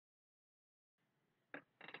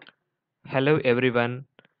Hello everyone,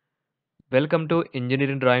 welcome to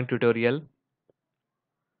Engineering Drawing Tutorial,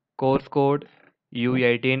 course code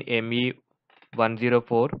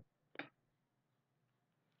U18ME104.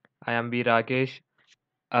 I am B. Rakesh,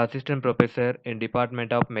 Assistant Professor in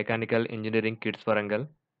Department of Mechanical Engineering, Kids Warangal.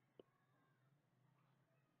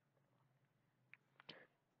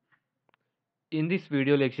 In this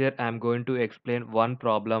video lecture, I am going to explain one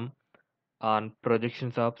problem on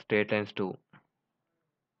projections of straight lines 2.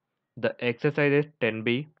 The exercise is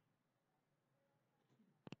 10B,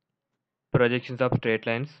 projections of straight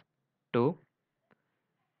lines 2.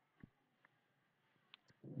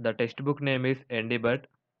 The textbook name is N.D.BHATT,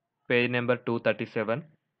 page number 237.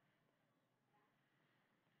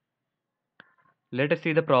 Let us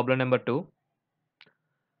see the problem number 2.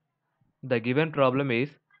 The given problem is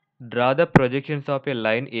draw the projections of a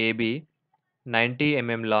line AB 90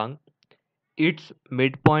 mm long, its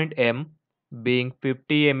midpoint M being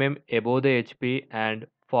 50 mm above the HP and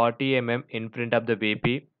 40 mm in front of the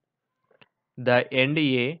VP. The end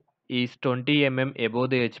A is 20 mm above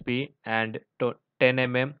the HP and 10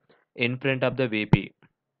 mm in front of the VP.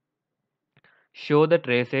 Show the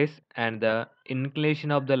traces and the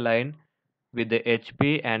inclination of the line with the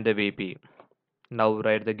HP and the VP. Now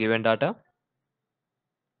write the given data.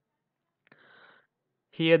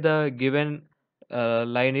 Here the given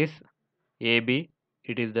line is AB.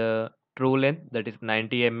 It is the true length, that is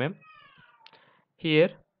 90 mm. Here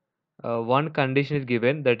one condition is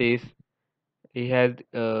given, that is he has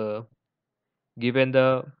given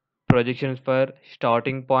the projections for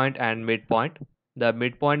starting point and midpoint. The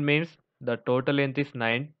midpoint means the total length is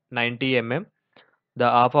 90 mm. The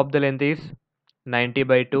half of the length is 90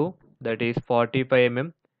 by 2, that is 45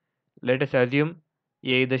 mm. Let us assume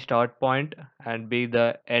A is the start point and B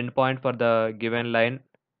the end point for the given line,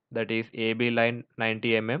 that is AB line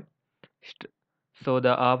 90 mm. So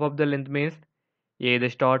the half of the length means A is the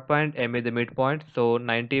start point, M is the midpoint, so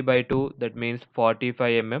 90 by 2, that means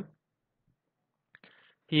 45 mm.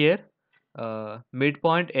 Here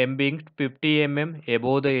midpoint M being 50 mm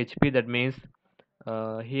above the HP, that means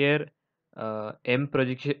here M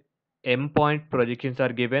point projections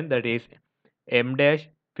are given, that is M dash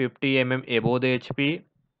 50 mm above the HP,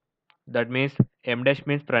 that means M dash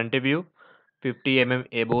means front view, 50 mm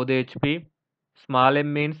above the HP. Small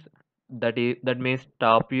m means that means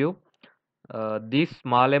top view. This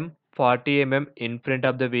small m 40 mm in front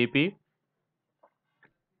of the VP.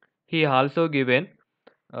 He also given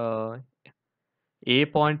A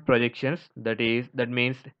point projections, that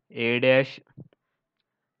means A dash,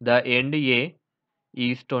 the end A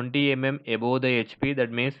is 20 mm above the HP,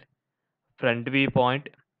 that means front view point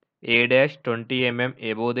A dash 20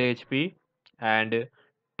 mm above the HP and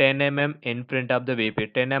 10 mm in front of the VP.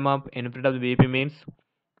 10 mm in front of the VP means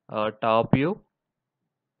top view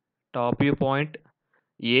point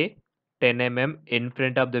A 10 mm in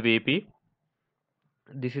front of the VP.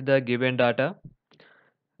 This is the given data.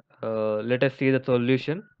 Let us see the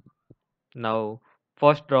solution. Now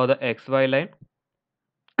first draw the XY line.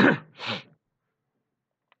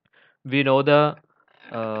 we know the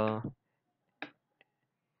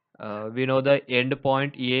end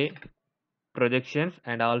point A projections,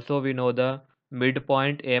 and also we know the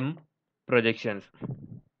midpoint M projections.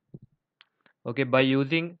 Okay, by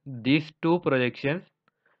using these two projections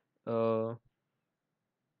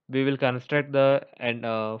we will construct the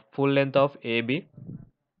full length of AB.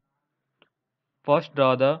 First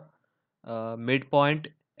draw the midpoint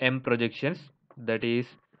M projections, that is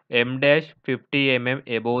M dash 50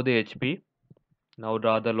 mm above the HP. Now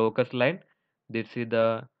draw the locus line. This is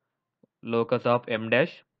the locus of M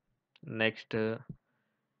dash. Next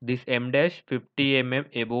this M dash 50 mm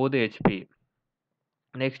above the HP.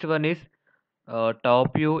 Next one is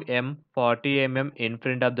top view M 40 mm in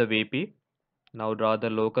front of the VP. Now draw the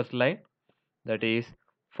locus line, that is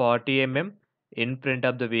 40 mm in front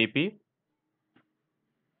of the VP.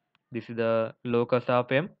 This is the locus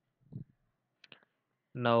of M.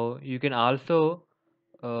 Now you can also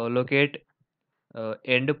locate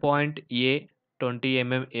end point A 20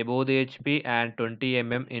 mm above the HP and 20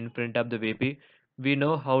 mm in front of the VP. We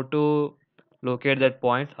know how to locate that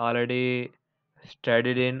points, already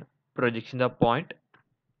studied in projections of points.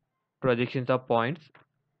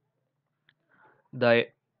 The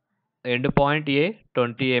end point A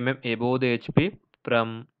 20 mm above the HP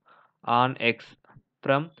from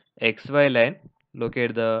XY line,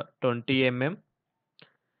 locate the 20 mm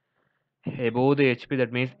above the HP,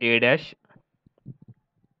 that means A dash.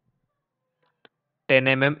 10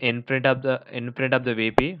 mm in front of the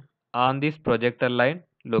VP. On this projector line,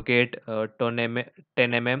 locate 10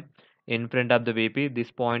 mm in front of the VP. This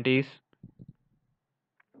point is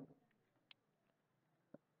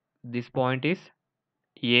this point is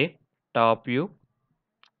A, top view.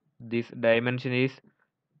 This dimension is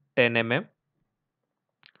 10 mm.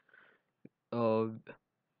 Uh,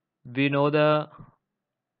 we know the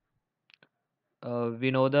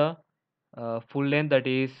full length, that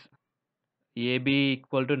is AB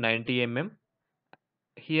equal to 90 mm.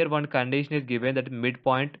 Here one condition is given, that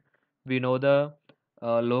midpoint, we know the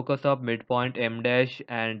locus of midpoint M dash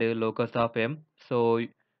and locus of M. So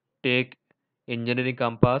take engineering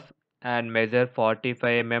compass and measure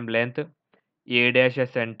 45 length, A dash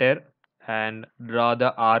as center, and draw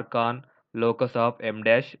the arc on locus of M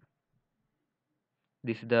dash.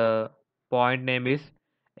 This is the point name is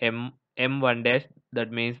M1 dash,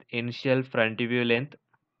 that means initial front view length.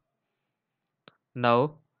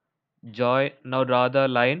 Now draw the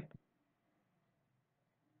line.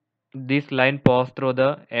 This line pass through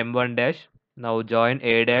the M1 dash. Now join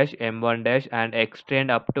A dash, M1 dash and extend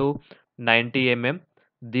up to 90 mm.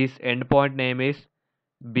 This endpoint name is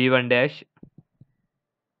B1 dash.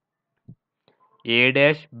 A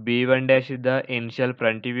dash, B1 dash is the initial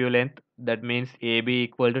front view length. That means AB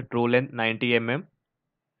equal to true length 90 mm.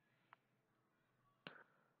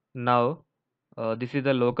 Now this is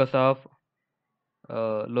the locus of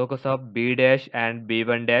B dash and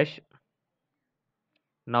B1 dash.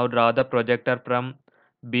 Now draw the projector from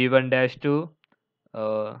B1 dash to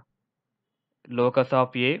uh, locus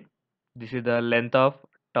of A. This is the length of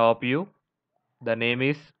top view. The name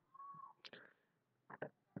is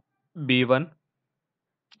B1.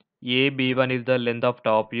 B1 is the length of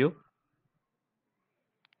top view.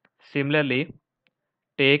 Similarly,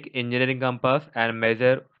 take engineering compass and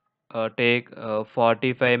measure, take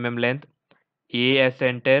 45 length, A as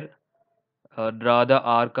center, draw the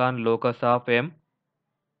arc on locus of M.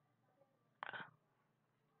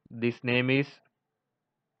 This name is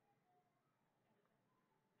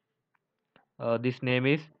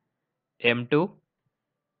M2,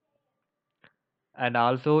 and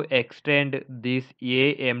also extend this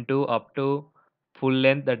AM2 up to full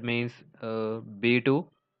length, that means B2.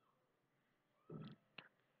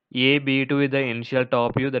 B2 is the initial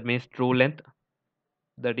top view, that means true length,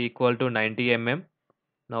 that equal to 90 mm.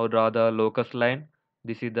 Now draw the locus line.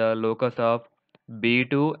 This is the locus of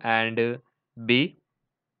B2 and B.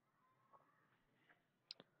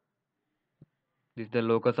 This is the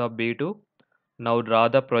locus of B2. Now draw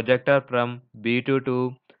the projector from B2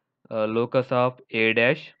 to locus of A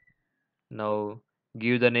dash. Now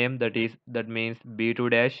give the name, that means B2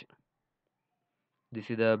 dash. This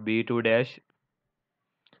is the B2 dash.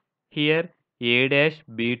 Here A dash,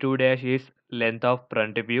 B2 dash is length of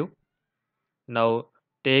front view. Now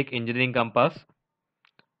take engineering compass.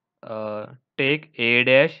 Take A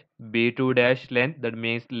dash, B2 dash length, that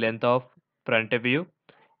means length of front view.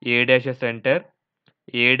 A dash as center,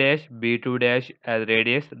 A dash, B2 dash as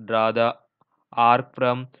radius. Draw the arc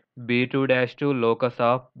from B2 dash to locus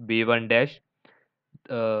of B1 dash.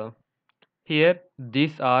 Uh, Here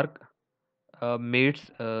this arc meets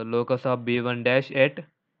locus of B1 dash at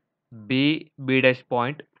B dash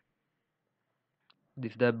point.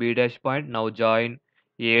 This is the B dash point. Now join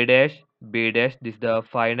A dash, B dash. This is the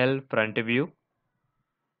final front view.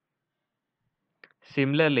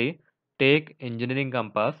 Similarly, take engineering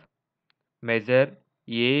compass, measure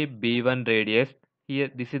AB1 radius. Here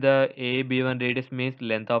this is the AB1 radius, means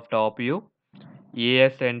length of top view. A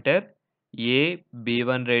as center,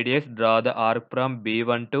 AB1 radius, draw the arc from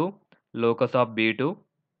B1 to locus of B2.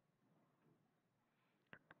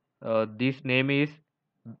 This name is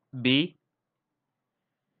B.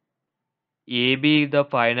 AB is the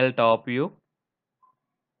final top view.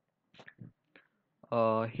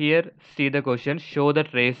 Here see the question, show the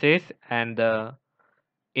traces and the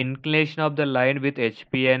inclination of the line with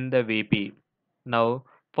HP and the VP. Now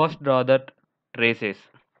first draw the traces.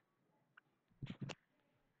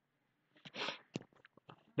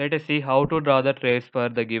 Let us see how to draw the trace for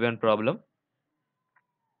the given problem.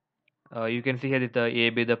 You can see here is the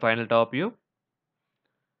AB, the final top view.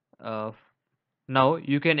 Uh, Now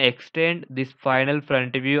you can extend this final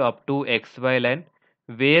front view up to XY line,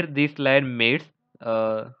 where this line meets.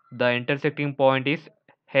 The intersecting point is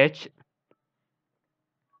H.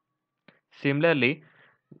 Similarly,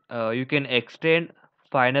 you can extend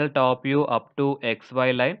final top view up to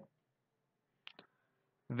XY line,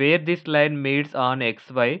 where this line meets on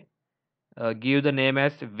XY. Give the name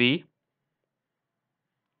as V.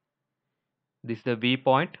 This is the V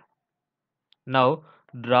point. Now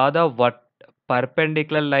draw the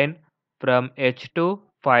perpendicular line from H to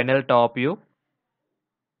final top view,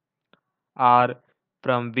 or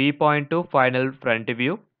from V point to final front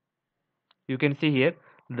view. You can see here,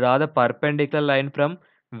 draw the perpendicular line from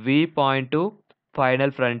V point to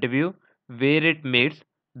final front view. Where it meets,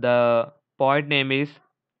 the point name is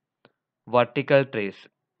vertical trace.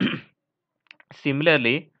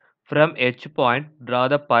 Similarly, from H point, draw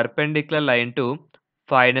the perpendicular line to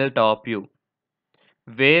final top view.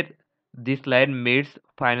 Where this line meets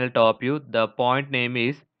final top view, the point name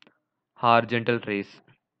is horizontal trace.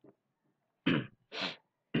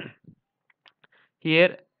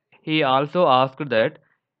 Here, he also asked that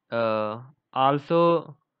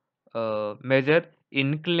also measure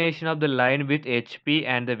inclination of the line with HP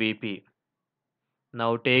and the VP.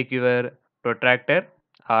 Now take your protractor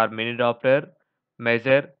or mini diopter,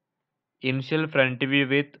 measure initial front view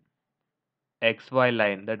with XY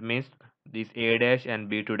line. That means this A dash and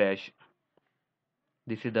B2 dash.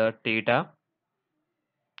 This is the theta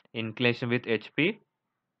inclination with HP.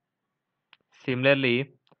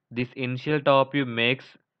 Similarly, this initial top view makes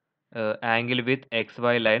angle with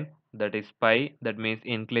XY line, that is pi, that means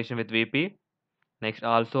inclination with VP. Next,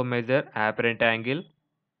 also measure apparent angle.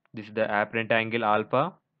 This is the apparent angle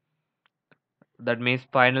alpha. That means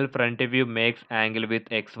final front view makes angle with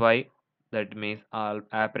XY. That means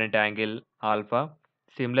apparent angle alpha.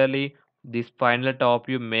 Similarly, this final top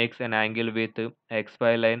view makes an angle with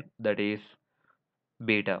XY line, that is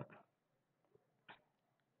beta.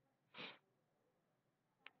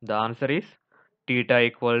 The answer is theta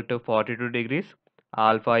equal to 42 degrees,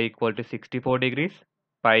 alpha equal to 64 degrees,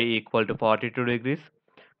 pi equal to 42 degrees,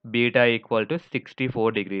 beta equal to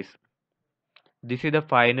 64 degrees. This is the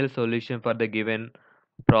final solution for the given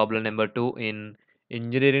problem number 2 in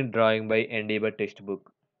engineering drawing by N.D.BHATT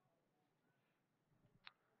textbook.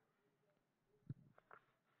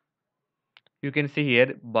 You can see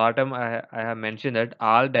here bottom I have mentioned that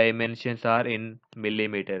all dimensions are in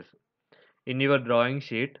millimeters. In your drawing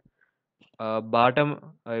sheet, bottom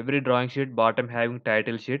every drawing sheet bottom having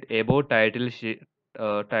title sheet, above title sheet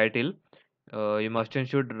title, you must and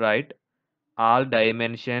should write all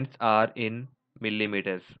dimensions are in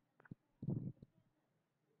millimeters.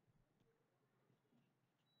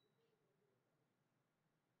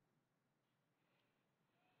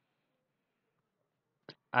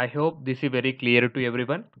 I hope this is very clear to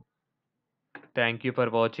everyone. Thank you for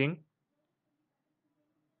watching.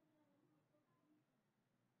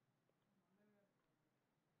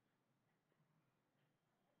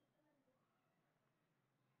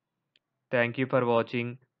 Thank you for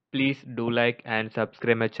watching. Please do like and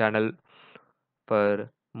subscribe my channel for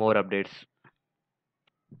more updates.